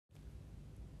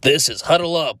This is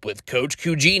Huddle Up with Coach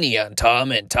Cugini on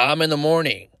Tom and Tom in the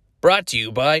Morning. Brought to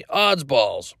you by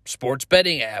Oddsballs, sports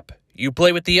betting app. You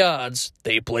play with the odds,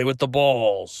 they play with the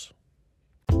balls.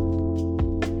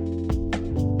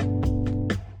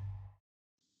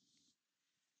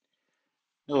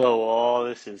 Hello all,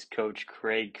 this is Coach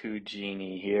Craig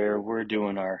Cugini here. We're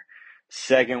doing our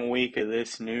second week of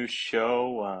this new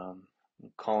show. I'm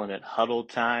calling it Huddle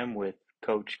Time with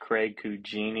Coach Craig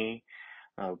Cugini.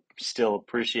 Still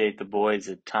appreciate the boys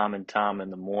at Tom and Tom in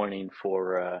the Morning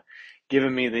for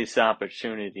giving me this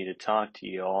opportunity to talk to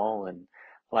you all. And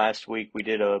last week we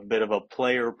did a bit of a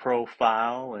player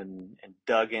profile and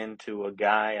dug into a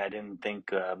guy I didn't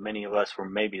think many of us were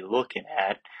maybe looking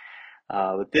at.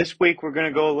 But this week we're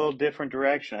going to go a little different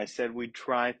direction. I said we'd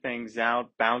try things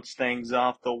out, bounce things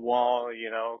off the wall,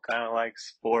 kind of like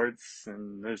sports.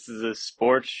 And this is a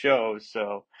sports show,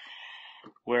 so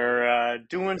we're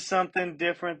doing something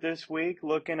different this week,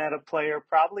 looking at a player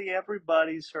probably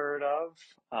everybody's heard of.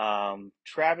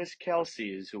 Travis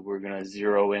Kelce is who we're going to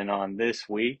zero in on this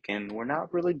week, and we're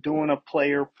not really doing a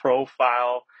player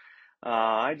profile.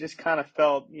 I just kind of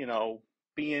felt,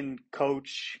 being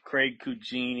Coach Craig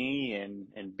Cugini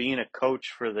and being a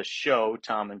coach for the show,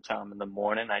 Tom and Tom in the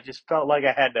Morning, I just felt like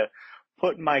I had to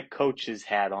put my coach's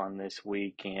hat on this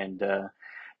week and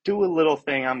do a little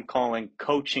thing I'm calling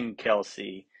Coaching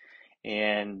Kelce.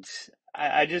 And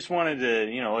I just wanted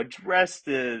to, address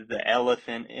the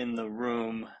elephant in the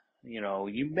room.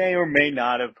 You may or may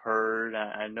not have heard.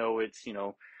 I know it's,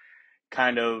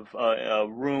 kind of a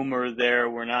rumor there.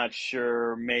 We're not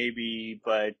sure, maybe,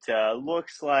 but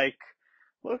looks like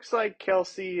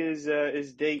Kelce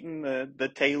is dating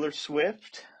the Taylor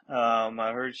Swift.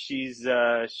 I heard she's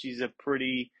a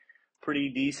pretty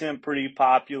decent, pretty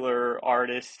popular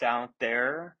artist out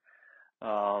there.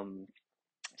 Um,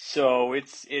 so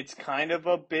it's kind of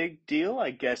a big deal.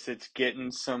 I guess it's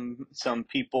getting some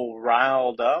people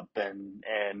riled up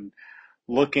and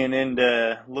looking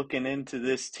into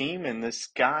this team and this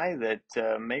guy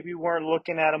that maybe weren't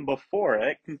looking at him before.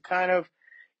 It can kind of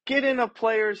get in a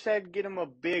player's head, get him a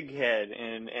big head,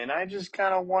 and I just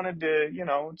kind of wanted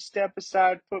to, step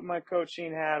aside, put my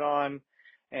coaching hat on,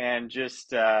 and just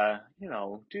do a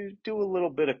little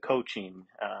bit of coaching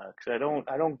because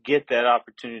I don't get that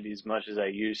opportunity as much as I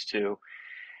used to.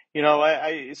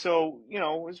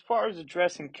 As far as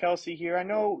addressing Kelce here, I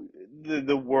know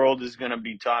the world is going to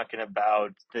be talking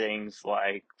about things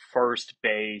like first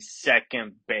base,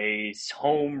 second base,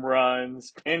 home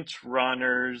runs, pinch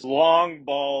runners, long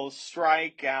balls,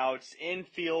 strikeouts,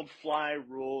 infield fly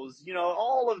rules.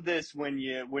 All of this when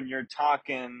you're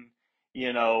talking,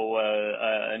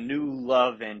 a new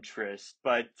love interest.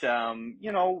 But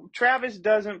Travis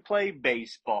doesn't play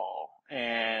baseball.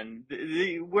 And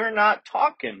we're not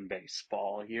talking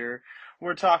baseball here.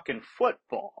 We're talking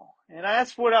football. And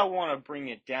that's what I want to bring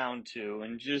it down to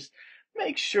and just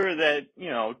make sure that,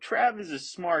 Trav is a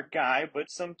smart guy, but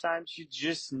sometimes you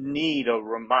just need a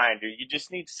reminder. You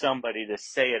just need somebody to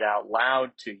say it out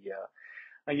loud to you.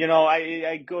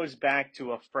 It goes back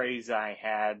to a phrase I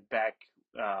had back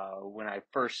when I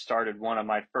first started one of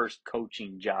my first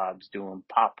coaching jobs doing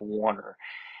Pop Warner.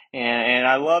 And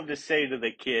I love to say to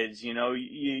the kids,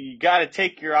 you got to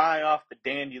take your eye off the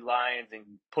dandelions and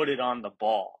put it on the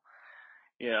ball.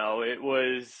 It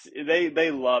was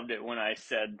they loved it when I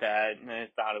said that, and they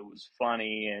thought it was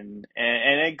funny, and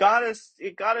it got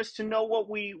us to know what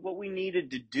we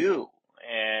needed to do,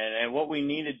 and what we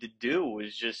needed to do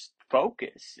was just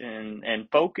focus and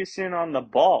focus in on the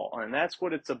ball, and that's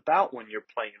what it's about when you're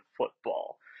playing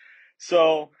football.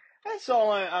 So that's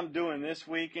all I'm doing this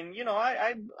week. And,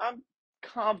 I'm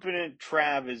confident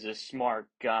Trav is a smart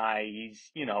guy.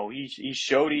 He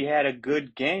showed he had a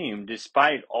good game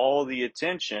despite all the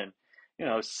attention.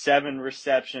 7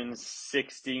 receptions,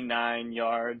 69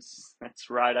 yards.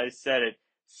 That's right, I said it.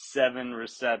 7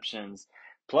 receptions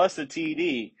plus a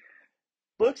TD.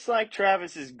 Looks like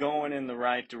Travis is going in the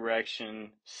right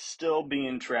direction, still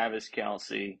being Travis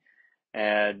Kelce.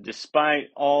 Despite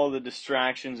all the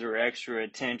distractions or extra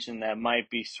attention that might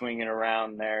be swinging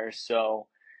around there. So,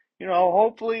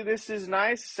 hopefully this is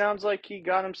nice. Sounds like he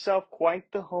got himself quite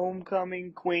the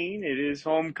homecoming queen. It is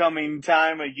homecoming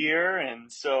time of year, and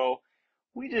so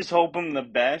we just hope him the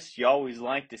best. You always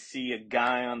like to see a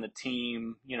guy on the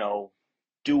team,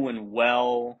 doing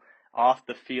well off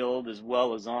the field as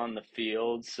well as on the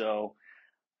field. So,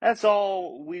 that's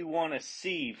all we want to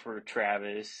see for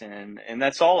Travis, and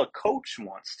that's all a coach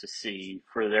wants to see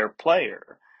for their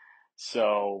player.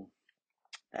 So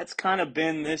that's kind of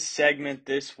been this segment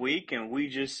this week, and we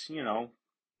just,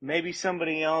 maybe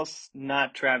somebody else,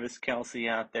 not Travis Kelce,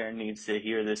 out there needs to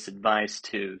hear this advice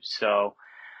too. So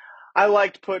I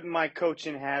liked putting my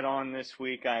coaching hat on this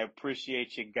week. I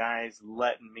appreciate you guys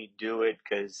letting me do it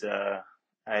because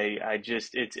I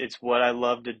just it's what I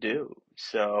love to do.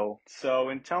 So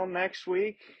until next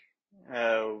week,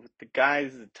 with the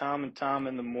guys, Tom and Tom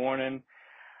in the morning.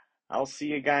 I'll see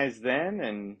you guys then,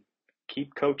 and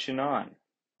keep coaching on.